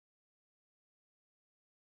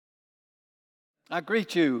I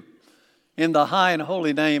greet you in the high and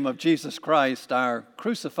holy name of Jesus Christ, our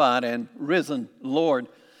crucified and risen Lord,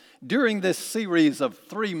 during this series of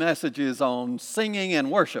 3 messages on singing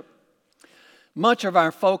and worship. Much of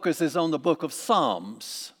our focus is on the book of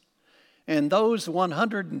Psalms, and those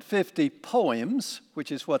 150 poems,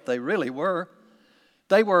 which is what they really were,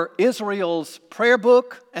 they were Israel's prayer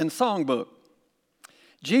book and songbook.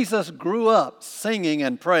 Jesus grew up singing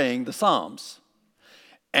and praying the Psalms.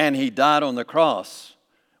 And he died on the cross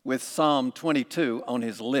with Psalm 22 on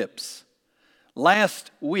his lips.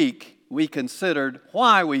 Last week, we considered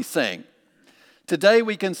why we sing. Today,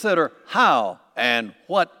 we consider how and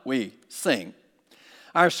what we sing.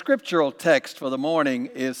 Our scriptural text for the morning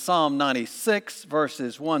is Psalm 96,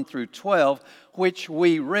 verses 1 through 12, which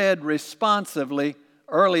we read responsively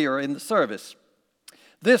earlier in the service.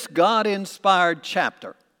 This God-inspired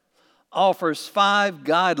chapter offers 5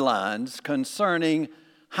 guidelines concerning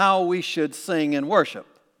how we should sing and worship.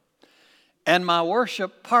 And my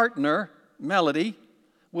worship partner, Melody,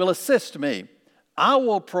 will assist me. I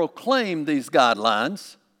will proclaim these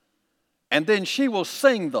guidelines, and then she will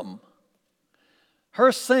sing them.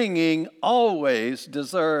 Her singing always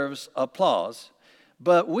deserves applause,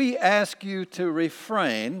 but we ask you to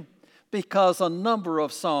refrain because a number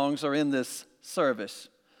of songs are in this service.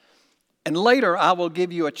 And later I will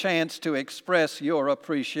give you a chance to express your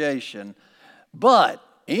appreciation. But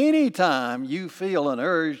anytime you feel an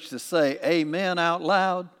urge to say amen out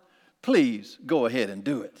loud, please go ahead and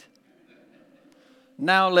do it.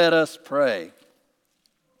 Now let us pray.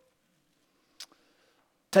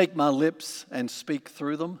 Take my lips and speak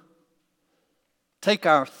through them. Take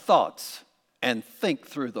our thoughts and think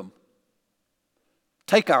through them.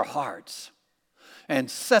 Take our hearts and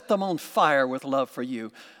set them on fire with love for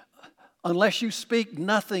you. Unless you speak,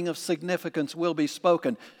 nothing of significance will be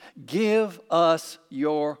spoken. Give us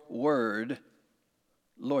your word,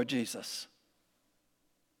 Lord Jesus.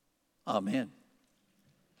 Amen.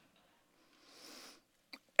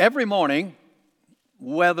 Every morning,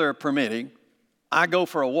 weather permitting, I go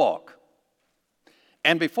for a walk.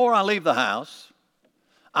 And before I leave the house,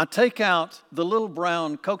 I take out the little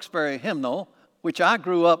brown Cokesbury hymnal, which I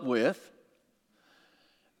grew up with,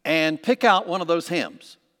 and pick out one of those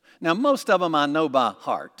hymns. Now, most of them I know by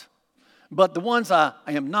heart. But the ones I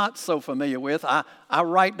am not so familiar with, I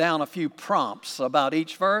write down a few prompts about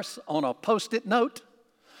each verse on a Post-it note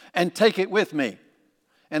and take it with me.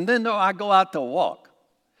 And then I go out to walk.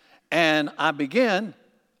 And I begin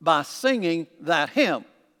by singing that hymn.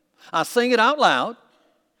 I sing it out loud.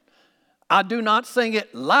 I do not sing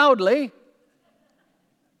it loudly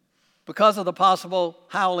because of the possible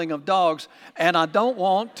howling of dogs. And I don't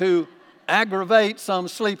want to aggravate some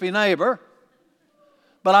sleepy neighbor.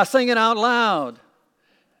 But I sing it out loud.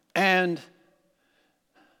 And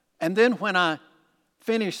then when I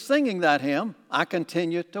finish singing that hymn, I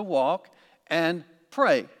continue to walk and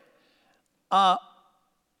pray. I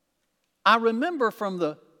remember from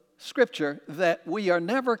the scripture that we are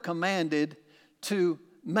never commanded to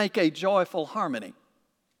make a joyful harmony.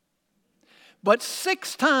 But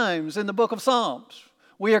 6 times in the book of Psalms,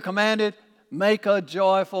 we are commanded, make a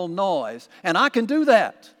joyful noise. And I can do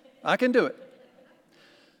that. I can do it.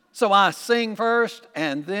 So I sing first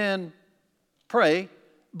and then pray.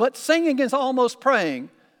 But singing is almost praying.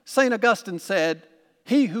 St. Augustine said,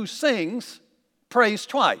 he who sings prays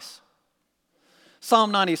twice.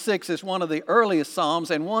 Psalm 96 is one of the earliest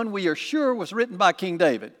psalms and one we are sure was written by King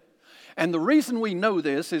David. And the reason we know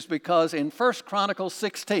this is because in 1 Chronicles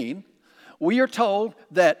 16, we are told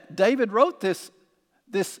that David wrote this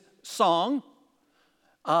song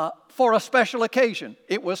for a special occasion.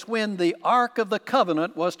 It was when the Ark of the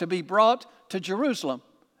Covenant was to be brought to Jerusalem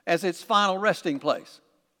as its final resting place.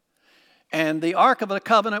 And the Ark of the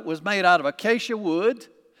Covenant was made out of acacia wood.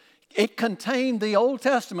 It contained the Old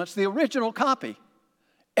Testament's, the original copy,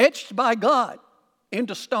 etched by God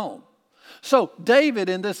into stone. So David,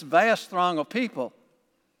 in this vast throng of people,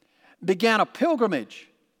 began a pilgrimage,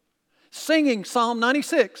 singing Psalm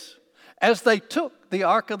 96 as they took the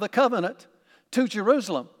Ark of the Covenant to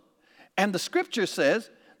Jerusalem. And the scripture says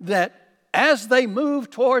that as they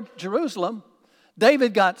moved toward Jerusalem,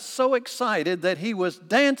 David got so excited that he was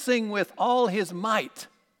dancing with all his might.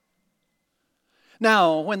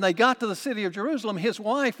 Now, when they got to the city of Jerusalem, his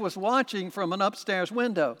wife was watching from an upstairs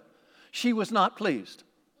window. She was not pleased.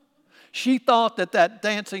 She thought that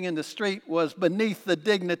dancing in the street was beneath the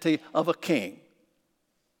dignity of a king.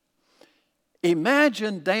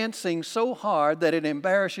 Imagine dancing so hard that it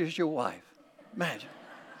embarrasses your wife. Imagine.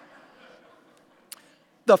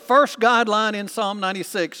 The first guideline in Psalm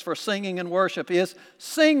 96 for singing and worship is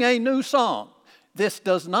sing a new song. This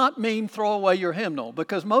does not mean throw away your hymnal,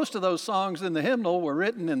 because most of those songs in the hymnal were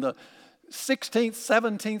written in the 16th,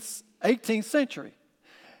 17th, 18th century.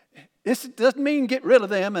 This doesn't mean get rid of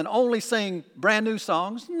them and only sing brand new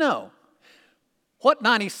songs. No. What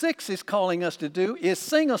 96 is calling us to do is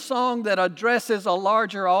sing a song that addresses a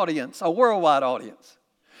larger audience, a worldwide audience.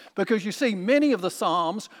 Because you see, many of the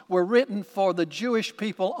Psalms were written for the Jewish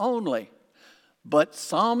people only. But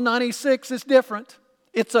Psalm 96 is different.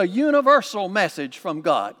 It's a universal message from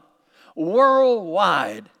God,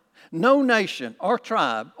 worldwide. No nation or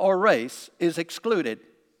tribe or race is excluded.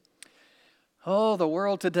 Oh, the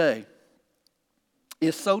world today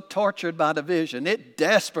is so tortured by division. It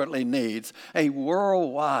desperately needs a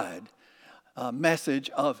worldwide message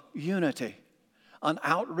of unity, an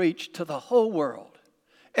outreach to the whole world,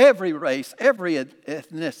 every race, every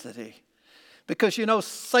ethnicity. Because, you know,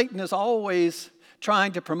 Satan is always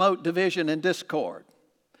trying to promote division and discord.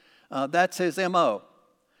 That's his MO.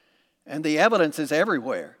 And the evidence is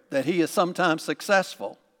everywhere that he is sometimes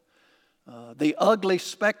successful. The ugly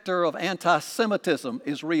specter of anti-Semitism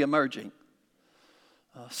is reemerging.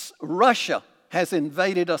 Russia has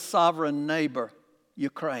invaded a sovereign neighbor,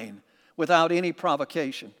 Ukraine, without any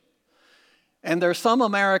provocation. And there are some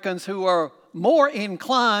Americans who are more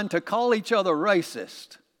inclined to call each other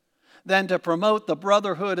racist than to promote the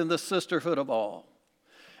brotherhood and the sisterhood of all.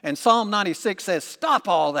 And Psalm 96 says, stop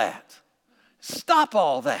all that. Stop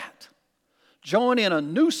all that. Join in a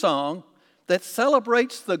new song that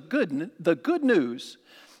celebrates the good news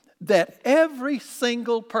that every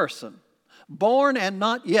single person, born and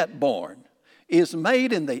not yet born, is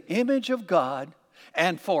made in the image of God,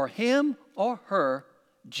 and for him or her,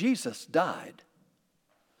 Jesus died.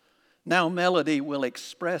 Now melody will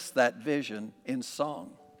express that vision in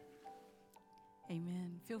song.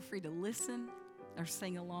 Amen. Feel free to listen or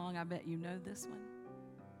sing along. I bet you know this one.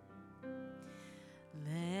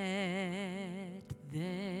 Let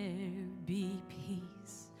there be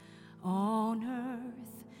peace on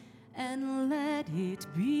earth, and let it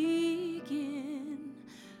begin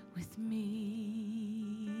with me.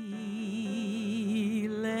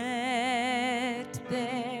 Let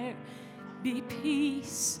there be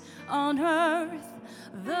peace on earth,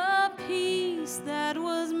 the peace that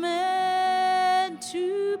was meant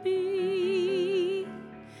to be,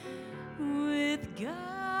 with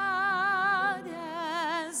God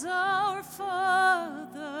as our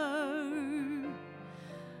Father,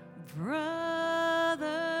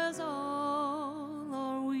 brothers all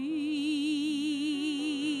are we.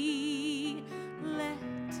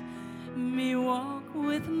 Let me walk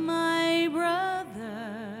with my brother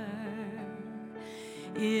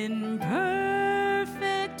in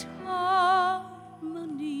perfect harmony.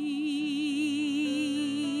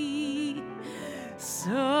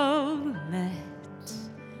 So let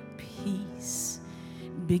peace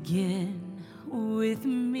begin with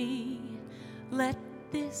me. Let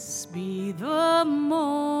this be the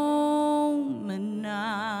moment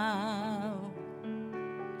now.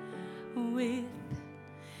 With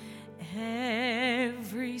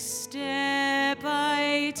every step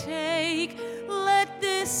I take, let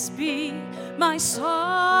this be my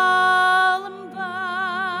solemn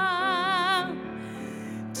vow,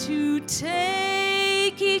 to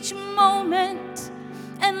take each moment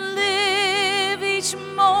and live each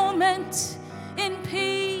moment in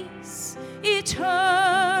peace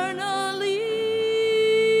eternally.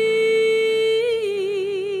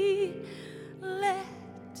 Let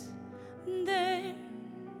there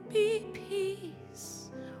be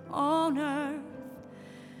peace on earth,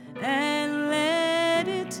 and let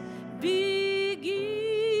it begin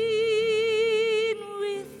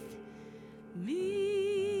with me.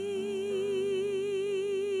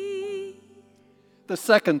 The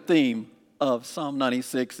second theme of Psalm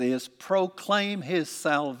 96 is proclaim his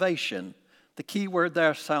salvation. The key word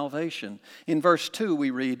there, salvation. In verse 2 we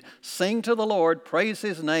read, sing to the Lord, praise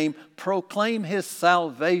his name, proclaim his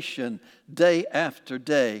salvation day after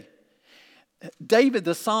day. David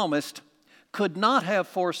the psalmist could not have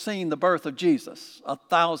foreseen the birth of Jesus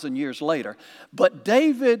 1,000 years later. But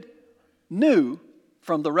David knew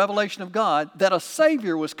from the revelation of God that a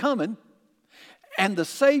Savior was coming, and the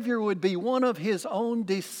Savior would be one of his own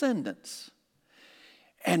descendants.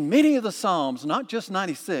 And many of the Psalms, not just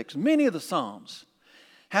 96, many of the Psalms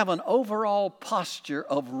have an overall posture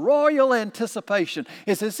of royal anticipation.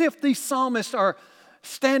 It's as if these psalmists are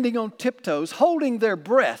standing on tiptoes, holding their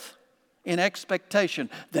breath in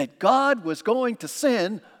expectation that God was going to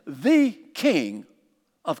send the King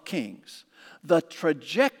of Kings. The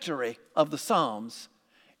trajectory of the Psalms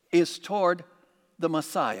is toward the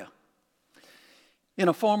Messiah. In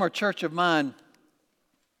a former church of mine,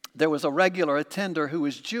 there was a regular attender who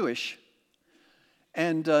was Jewish,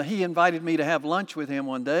 and he invited me to have lunch with him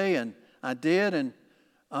one day, and I did. And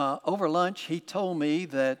over lunch, he told me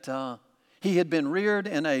that he had been reared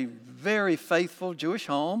in a very faithful Jewish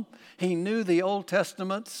home. He knew the Old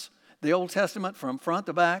Testament from front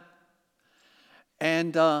to back.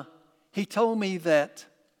 And he told me that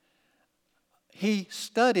he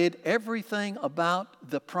studied everything about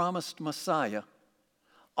the promised Messiah,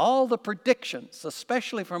 all the predictions,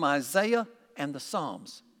 especially from Isaiah and the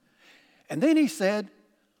Psalms. And then he said,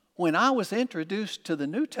 when I was introduced to the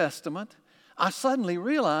New Testament, I suddenly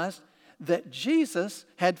realized that Jesus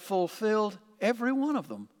had fulfilled every one of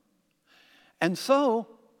them. And so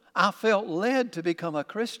I felt led to become a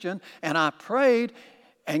Christian, and I prayed,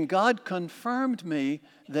 and God confirmed me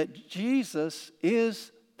that Jesus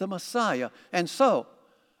is the Messiah. And so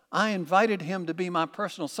I invited him to be my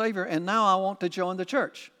personal Savior, and now I want to join the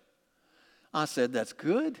church. I said, that's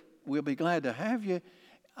good. We'll be glad to have you.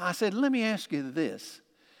 I said, let me ask you this.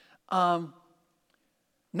 Now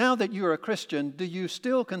that you're a Christian, do you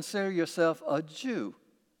still consider yourself a Jew?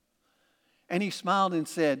 And he smiled and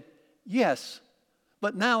said, yes,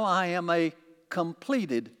 but now I am a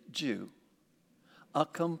completed Jew. A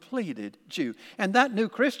completed Jew. And that new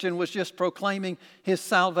Christian was just proclaiming his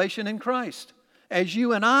salvation in Christ, as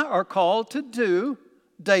you and I are called to do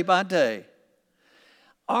day by day.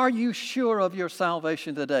 Are you sure of your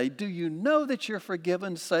salvation today? Do you know that you're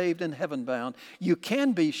forgiven, saved, and heaven-bound? You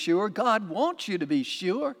can be sure. God wants you to be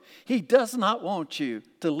sure. He does not want you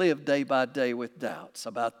to live day by day with doubts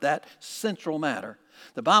about that central matter.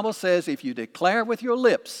 The Bible says if you declare with your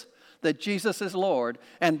lips that Jesus is Lord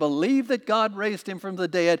and believe that God raised him from the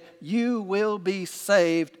dead, you will be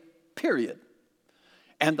saved, period.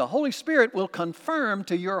 And the Holy Spirit will confirm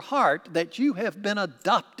to your heart that you have been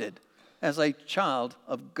adopted as a child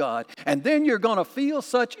of God. And then you're going to feel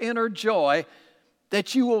such inner joy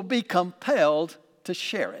that you will be compelled to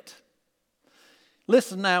share it.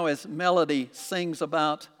 Listen now as Melody sings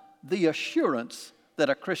about the assurance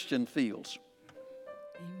that a Christian feels.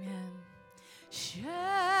 Amen.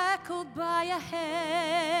 Shackled by a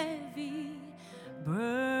heavy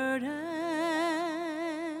burden,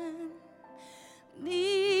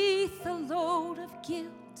 'neath the load of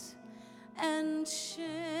guilt and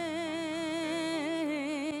shame,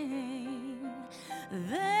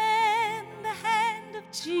 then the hand of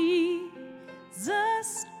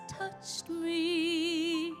Jesus touched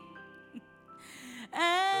me,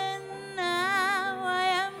 and now I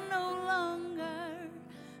am no longer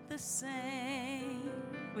the same.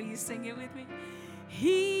 Will you sing it with me?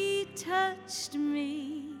 He touched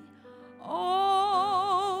me,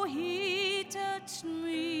 oh, he touched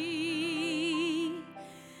me,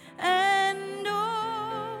 and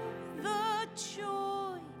oh, the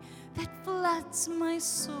joy that floods my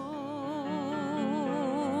soul.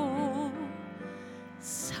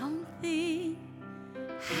 Something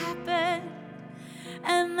happened,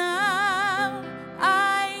 and now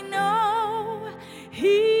I know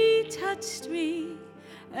he touched me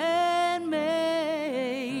and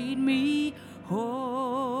made me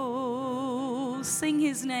whole. Sing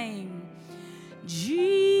his name.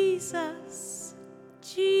 Jesus,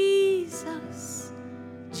 Jesus,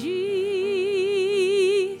 Jesus.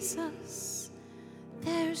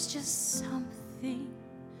 There's just something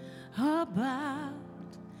about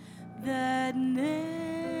that name.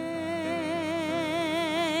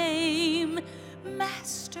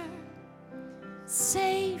 Master,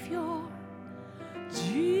 Savior,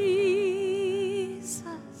 Jesus,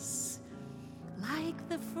 like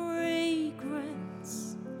the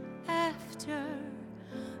fragrance after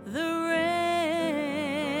the rain.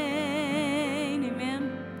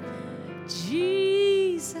 Amen.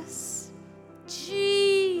 Jesus,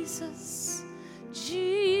 Jesus, Jesus,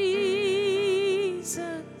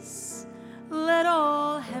 let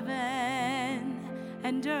all heaven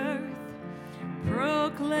and earth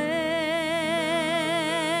proclaim.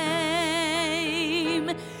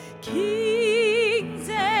 Kings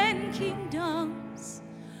and kingdoms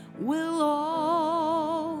will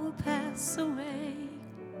all pass away,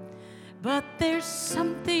 but there's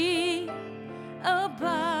something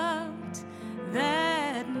about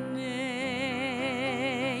that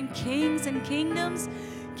name. Kings and kingdoms,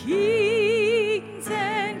 kings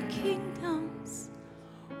and kingdoms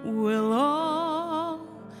will all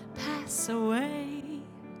pass away,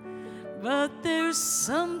 but there's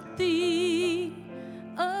something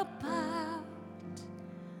about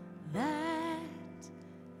that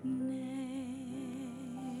name.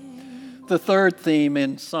 The third theme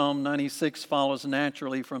in Psalm 96 follows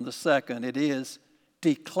naturally from the second. It is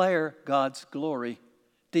declare God's glory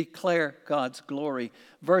declare God's glory.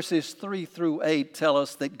 Verses 3 through 8 tell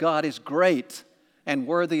us that God is great and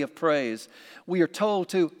worthy of praise. We are told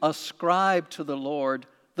to ascribe to the Lord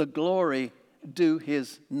the glory due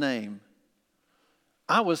His name.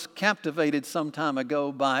 I was captivated some time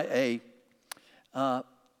ago by a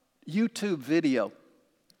YouTube video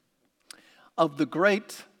of the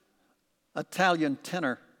great Italian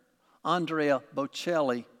tenor Andrea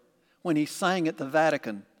Bocelli when he sang at the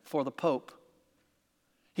Vatican for the Pope.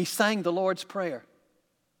 He sang the Lord's Prayer.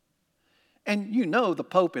 And you know the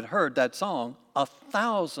Pope had heard that song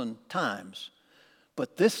 1,000 times,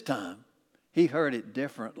 but this time he heard it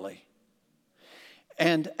differently.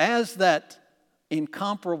 And as that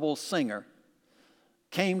incomparable singer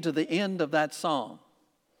came to the end of that song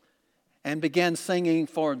and began singing,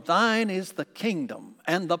 "For thine is the kingdom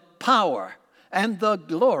and the power and the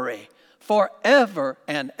glory forever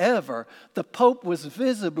and ever," the Pope was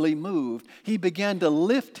visibly moved. He began to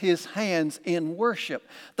lift his hands in worship.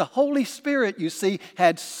 The Holy Spirit, you see,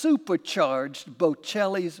 had supercharged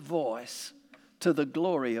Bocelli's voice to the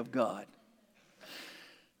glory of God.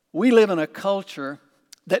 We live in a culture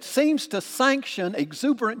that seems to sanction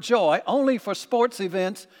exuberant joy only for sports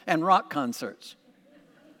events and rock concerts.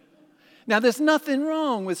 Now, there's nothing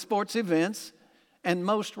wrong with sports events and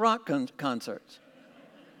most rock concerts.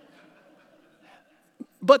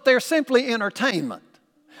 But they're simply entertainment.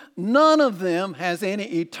 None of them has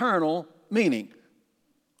any eternal meaning.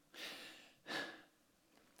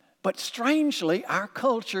 But strangely, our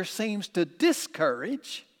culture seems to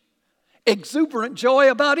discourage exuberant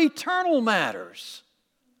joy about eternal matters.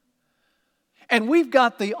 And we've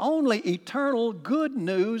got the only eternal good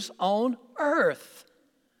news on earth.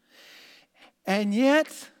 And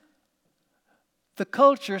yet, the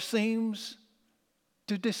culture seems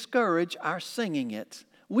to discourage our singing it.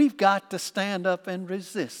 We've got to stand up and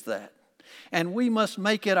resist that. And we must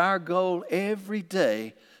make it our goal every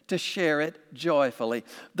day to share it joyfully.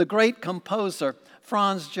 The great composer,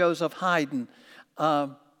 Franz Joseph Haydn,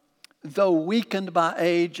 though weakened by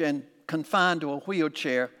age and confined to a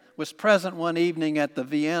wheelchair, was present one evening at the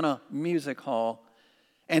Vienna Music Hall,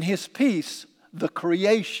 and his piece, The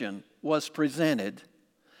Creation, was presented.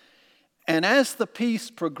 And as the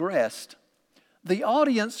piece progressed, the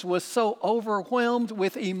audience was so overwhelmed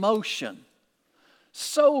with emotion,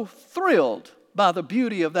 so thrilled by the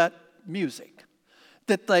beauty of that music,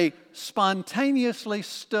 that they spontaneously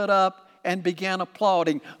stood up and began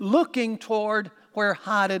applauding, looking toward where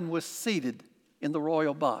Haydn was seated in the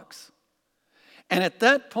royal box. And at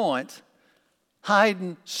that point,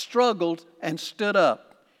 Haydn struggled and stood up.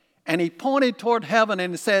 And he pointed toward heaven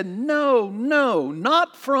and said, "No, no,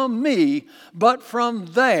 not from me, but from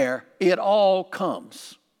there it all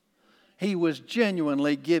comes." He was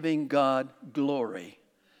genuinely giving God glory.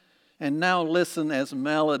 And now listen as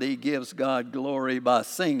Melody gives God glory by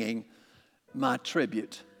singing my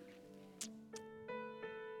tribute.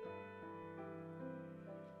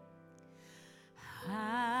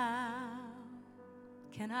 How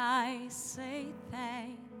can I say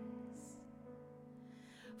thanks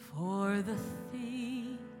for the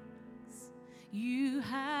things you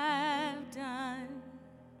have done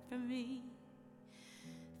for me?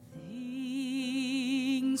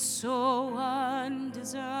 Things so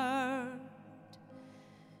undeserved,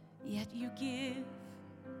 yet you give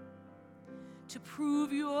to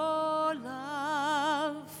prove your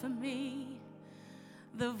love for me.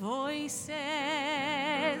 The voices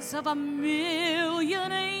of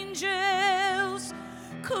 1,000,000 angels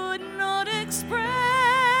could not express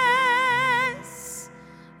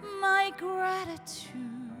my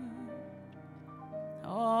gratitude.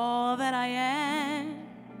 All that I am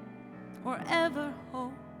or ever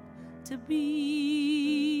hope to be,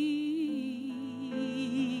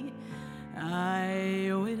 I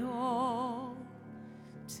owe it all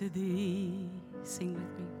to Thee. Sing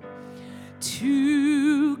with me.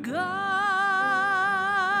 To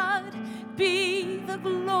God be the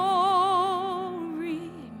glory,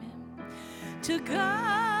 amen. To God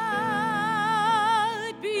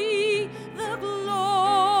be the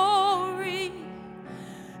glory.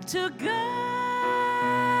 To God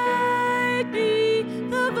be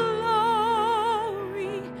the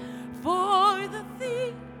glory for the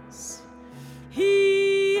things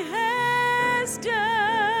He has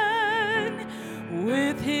done.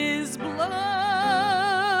 With His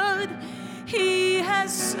blood He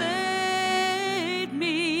has saved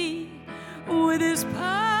me. With His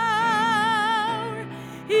power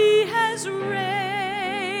He has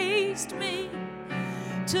raised me.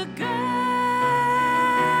 To God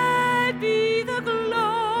be the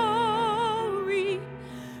glory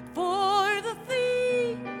for the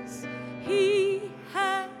things He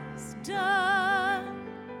has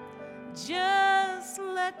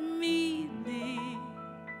me live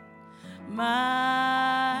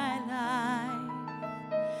my life.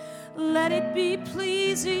 Let it be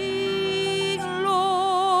pleasing,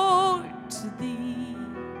 Lord, to Thee.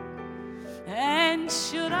 And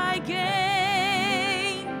should I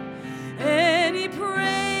gain any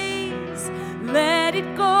praise, let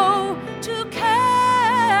it go to Calvary.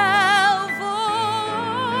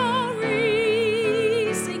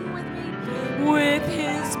 Sing with me. With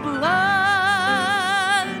His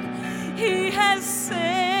blood He has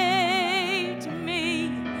saved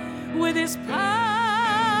me. With His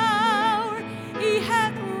power He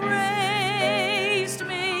hath raised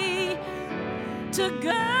me. To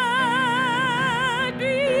God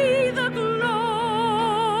be the glory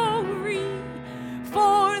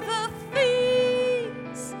for the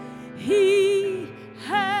things He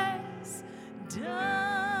has done.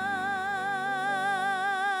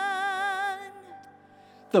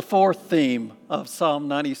 The fourth theme of Psalm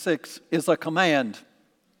 96 is a command.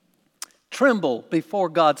 Tremble before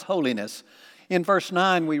God's holiness. In verse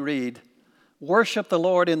 9 we read, worship the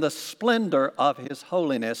Lord in the splendor of His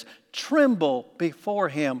holiness. Tremble before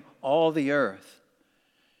Him, all the earth.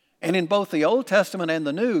 And in both the Old Testament and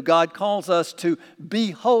the New, God calls us to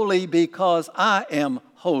be holy because I am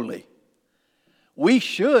holy. We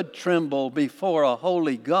should tremble before a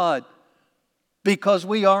holy God because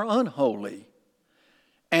we are unholy.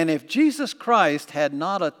 And if Jesus Christ had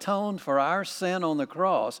not atoned for our sin on the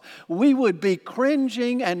cross, we would be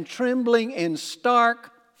cringing and trembling in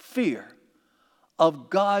stark fear of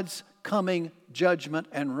God's coming judgment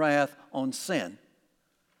and wrath on sin.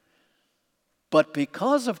 But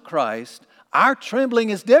because of Christ, our trembling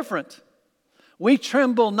is different. We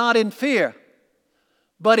tremble not in fear,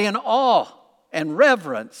 but in awe and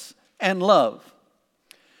reverence and love.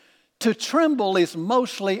 To tremble is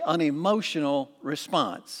mostly an emotional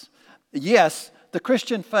response. Yes, the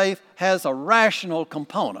Christian faith has a rational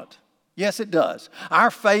component. Yes, it does. Our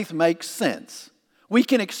faith makes sense. We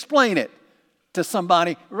can explain it to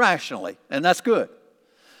somebody rationally, and that's good.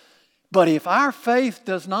 But if our faith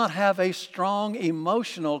does not have a strong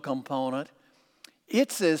emotional component,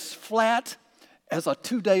 it's as flat as a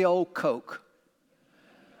 2-day-old Coke.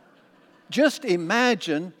 Just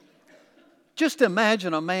imagine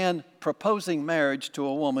a man proposing marriage to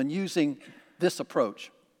a woman using this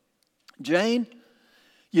approach. Jane,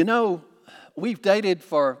 you know, we've dated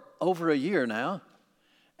for over a year now,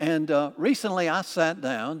 and recently I sat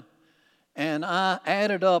down and I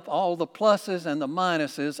added up all the pluses and the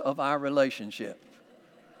minuses of our relationship.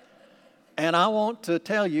 And I want to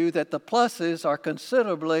tell you that the pluses are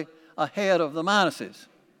considerably ahead of the minuses.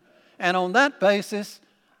 And on that basis,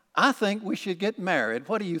 I think we should get married.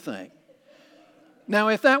 What do you think? Now,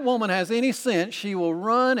 if that woman has any sense, she will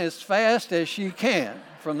run as fast as she can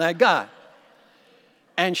from that guy.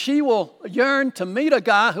 And she will yearn to meet a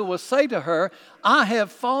guy who will say to her, I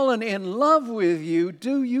have fallen in love with you.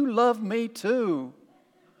 Do you love me too?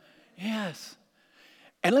 Yes.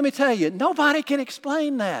 And let me tell you, nobody can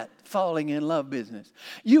explain that falling in love business.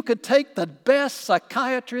 You could take the best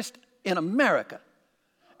psychiatrist in America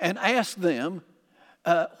and ask them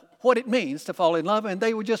what it means to fall in love, and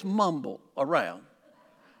they would just mumble around.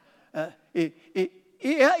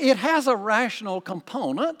 It has a rational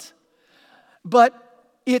component, but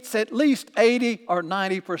it's at least 80 or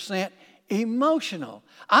 90% emotional.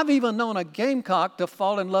 I've even known a gamecock to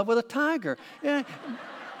fall in love with a tiger. Yeah.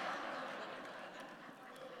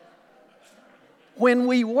 When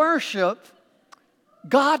we worship,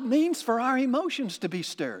 God means for our emotions to be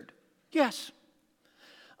stirred. Yes.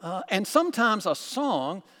 And sometimes a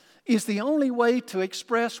song is the only way to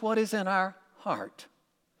express what is in our heart.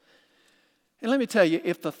 And let me tell you,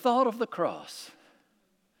 if the thought of the cross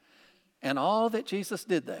and all that Jesus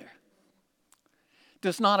did there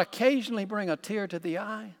does not occasionally bring a tear to the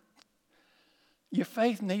eye, your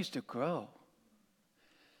faith needs to grow.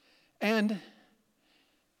 And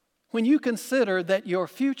when you consider that your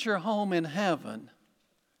future home in heaven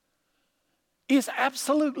is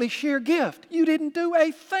absolutely sheer gift, you didn't do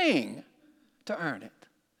a thing to earn it.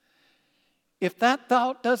 If that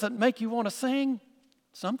thought doesn't make you want to sing,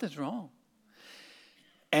 something's wrong.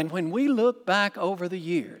 And when we look back over the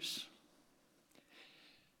years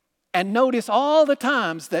and notice all the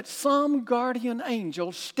times that some guardian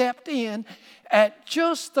angel stepped in at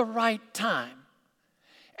just the right time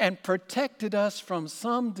and protected us from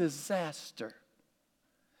some disaster,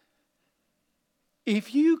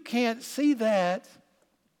 if you can't see that,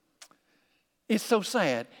 it's so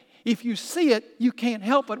sad. If you see it, you can't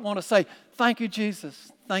help but want to say, thank you, Jesus.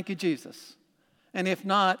 Thank you, Jesus. And if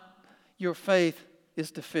not, your faith is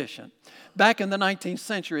deficient. Back in the 19th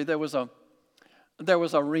century, there was a there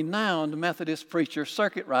was a renowned Methodist preacher,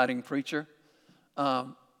 circuit riding preacher,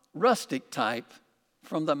 rustic type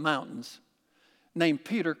from the mountains, named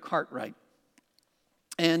Peter Cartwright.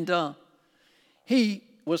 And he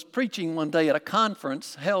was preaching one day at a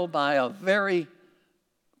conference held by a very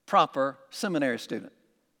proper seminary student.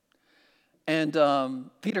 And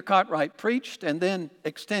Peter Cartwright preached and then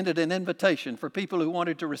extended an invitation for people who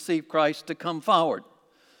wanted to receive Christ to come forward.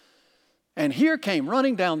 And here came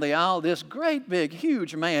running down the aisle this great big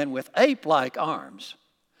huge man with ape-like arms.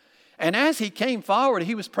 And as he came forward,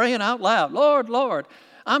 he was praying out loud, "Lord, Lord,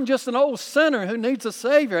 I'm just an old sinner who needs a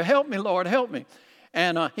Savior. Help me, Lord, help me."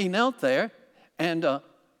 And he knelt there and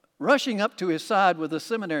rushing up to his side with a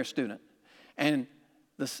seminary student. And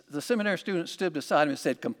the seminary student stood beside him and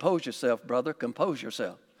said, "Compose yourself, brother, compose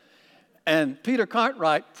yourself." And Peter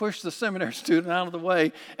Cartwright pushed the seminary student out of the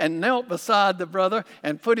way and knelt beside the brother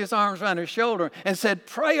and put his arms around his shoulder and said,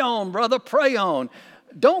 "Pray on, brother, pray on.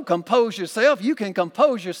 Don't compose yourself. You can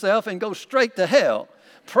compose yourself and go straight to hell.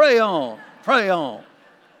 Pray on, pray on."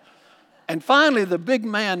 And finally, the big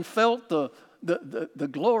man felt the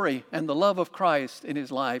glory and the love of Christ in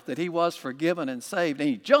his life, that he was forgiven and saved. And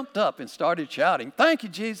he jumped up and started shouting, "Thank you,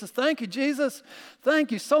 Jesus. Thank you, Jesus.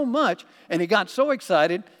 Thank you so much." And he got so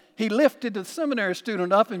excited, he lifted the seminary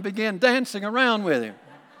student up and began dancing around with him.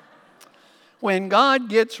 When God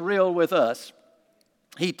gets real with us,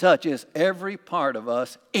 he touches every part of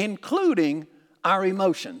us, including our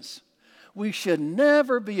emotions. We should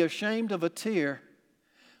never be ashamed of a tear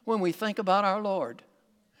when we think about our Lord.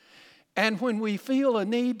 And when we feel a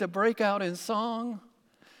need to break out in song,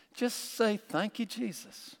 just say, "Thank you,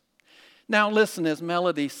 Jesus." Now listen as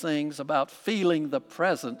Melody sings about feeling the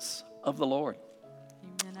presence of the Lord.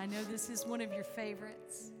 Amen. I know this is one of your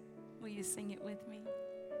favorites. Will you sing it with me?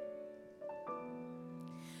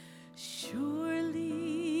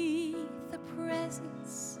 Surely the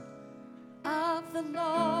presence of the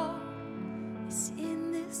Lord is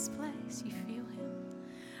in this place. You feel Him?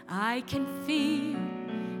 I can feel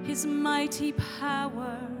His mighty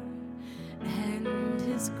power and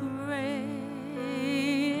His grace.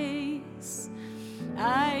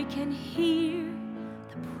 I can hear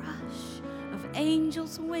the brush of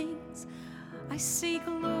angels' wings. I see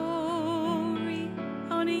glory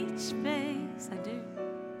on each face. I do.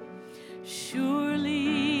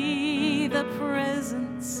 Surely the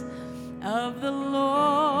presence of the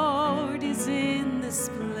Lord is in this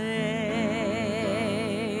place.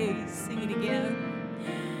 Sing it again.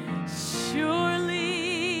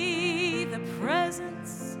 Surely the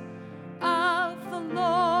presence of the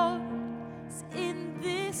Lord is in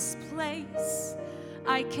this place.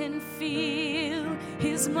 I can feel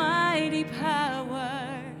His mighty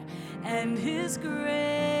power and His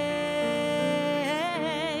grace.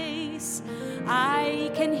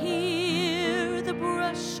 I can hear the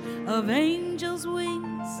brush of angels'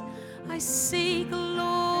 wings. I see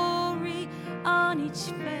glory on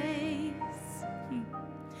each face.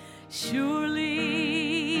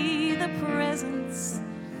 Surely the presence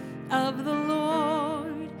of the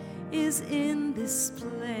Lord is in this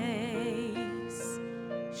place.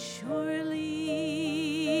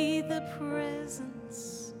 Surely the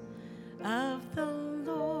presence of the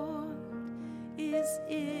Lord is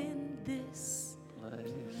in this place.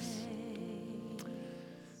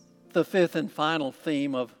 The fifth and final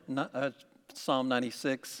theme of Psalm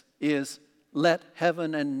 96 is let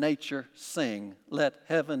heaven and nature sing. Let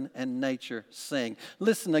heaven and nature sing.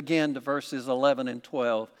 Listen again to verses 11 and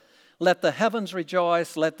 12. Let the heavens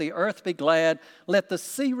rejoice, let the earth be glad, let the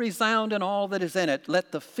sea resound and all that is in it,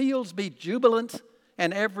 let the fields be jubilant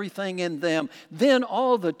and everything in them. Then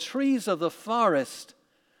all the trees of the forest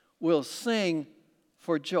will sing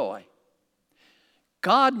for joy.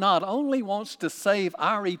 God not only wants to save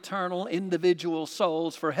our eternal individual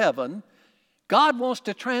souls for heaven, God wants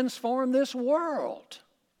to transform this world.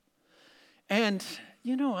 And,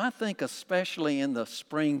 you know, I think especially in the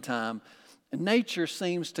springtime, nature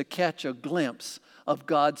seems to catch a glimpse of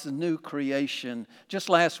God's new creation. Just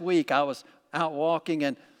last week, I was out walking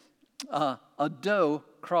and a doe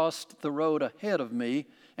crossed the road ahead of me,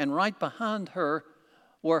 and right behind her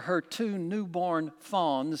were her two newborn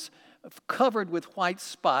fawns covered with white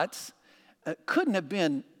spots. Couldn't have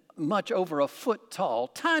been much over a foot tall,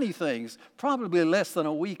 tiny things, probably less than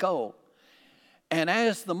a week old. And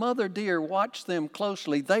as the mother deer watched them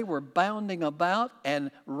closely, they were bounding about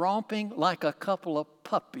and romping like a couple of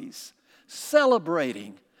puppies,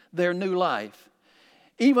 celebrating their new life.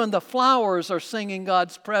 Even the flowers are singing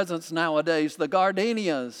God's presence nowadays. The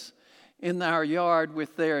gardenias in our yard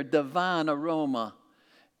with their divine aroma,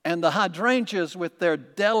 and the hydrangeas with their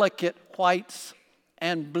delicate whites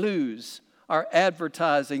and blues are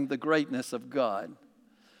advertising the greatness of God.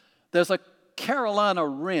 There's a Carolina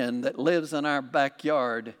wren that lives in our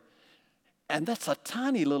backyard, and that's a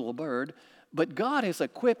tiny little bird, but God has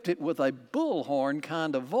equipped it with a bullhorn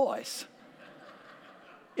kind of voice.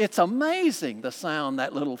 It's amazing the sound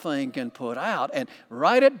that little thing can put out, and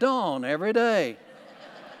right at dawn every day.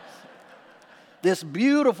 This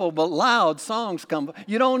beautiful but loud songs come.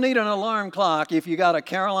 You don't need an alarm clock if you got a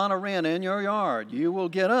Carolina wren in your yard. You will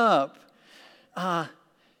get up. And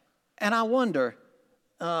I wonder,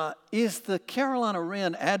 is the Carolina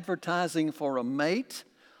wren advertising for a mate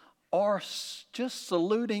or just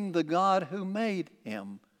saluting the God who made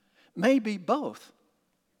him? Maybe both.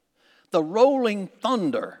 The rolling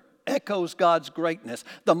thunder echoes God's greatness.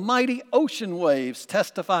 The mighty ocean waves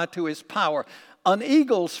testify to his power. An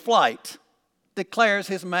eagle's flight declares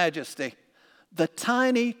his majesty. The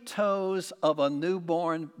tiny toes of a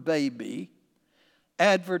newborn baby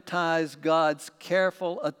advertise God's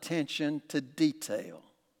careful attention to detail.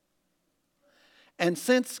 And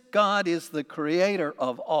since God is the creator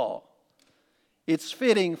of all, it's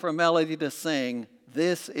fitting for Melody to sing,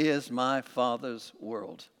 "This is my Father's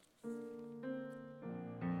world."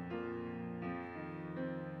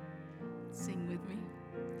 Sing with me.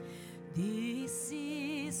 This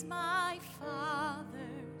is my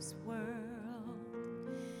Father's world,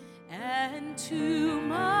 and to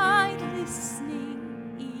my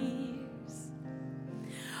listening ears,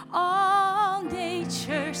 all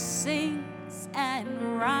nature sings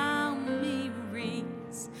and round me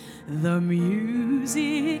rings the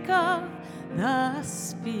music of the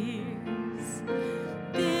spheres.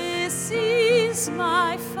 This is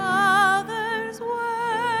my Father's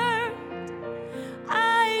word.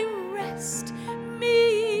 I rest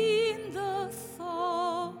me in the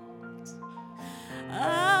thought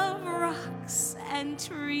of rocks and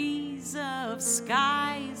trees, of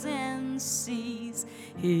skies and seas,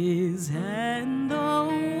 his hand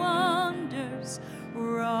the wonders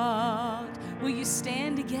wrought. Will you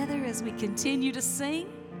stand together as we continue to sing?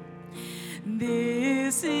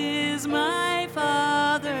 This is my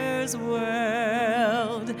Father's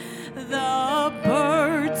world. The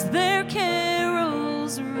birds their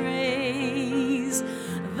carols raise,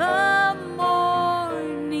 the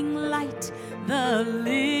morning light, the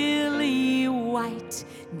lily white,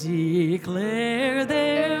 declare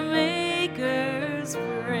their Maker's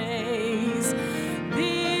praise.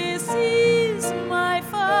 This is my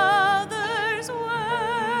Father's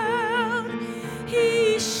world.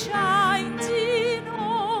 He shines in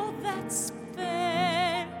all that's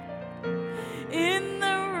fair. In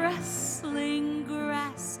the rustling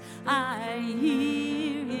grass I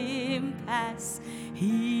hear him pass.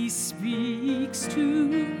 He speaks to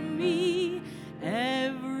me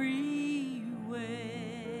everywhere.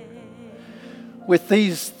 With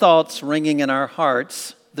these thoughts ringing in our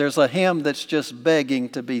hearts, there's a hymn that's just begging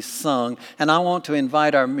to be sung. And I want to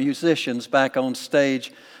invite our musicians back on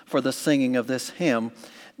stage for the singing of this hymn.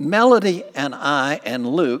 Melody and I and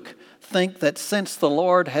Luke think that since the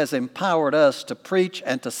Lord has empowered us to preach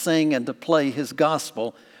and to sing and to play his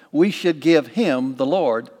gospel, we should give him, the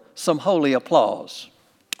Lord, some holy applause.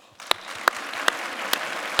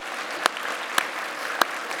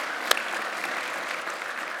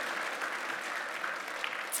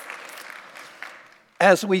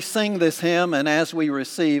 As we sing this hymn and as we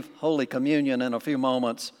receive Holy Communion in a few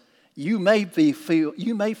moments, you may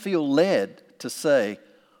feel led to say,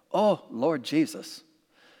 "Oh, Lord Jesus,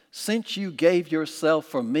 since you gave yourself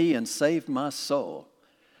for me and saved my soul,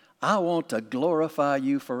 I want to glorify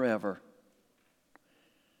you forever."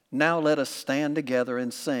 Now let us stand together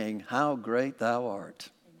and sing, "How Great Thou Art."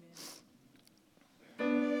 All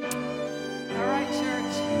right,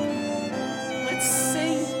 church, let's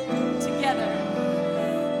sing together.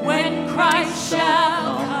 When Christ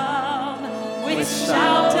shall come with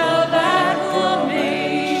shout of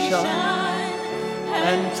acclamation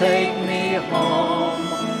and take me home,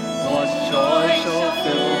 what joy shall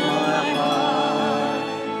fill my heart,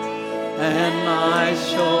 and I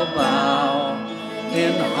shall bow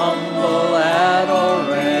in humble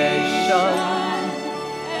adoration,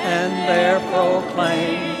 and there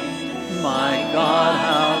proclaim, my God,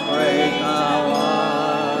 how great thou art.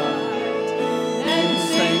 Then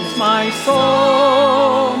sings my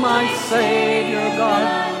soul, my Savior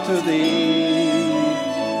God, to thee.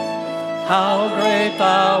 How great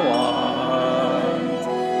thou art,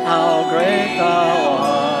 how great thou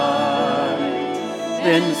art.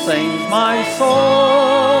 Then sings my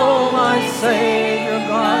soul, my Savior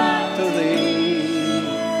God, to thee.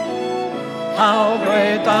 How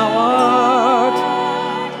great thou art,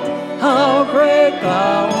 how great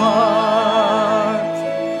thou art,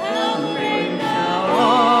 how great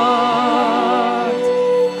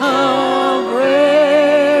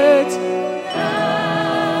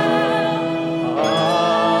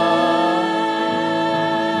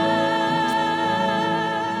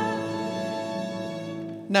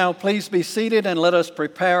Now, please be seated and let us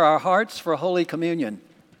prepare our hearts for Holy Communion.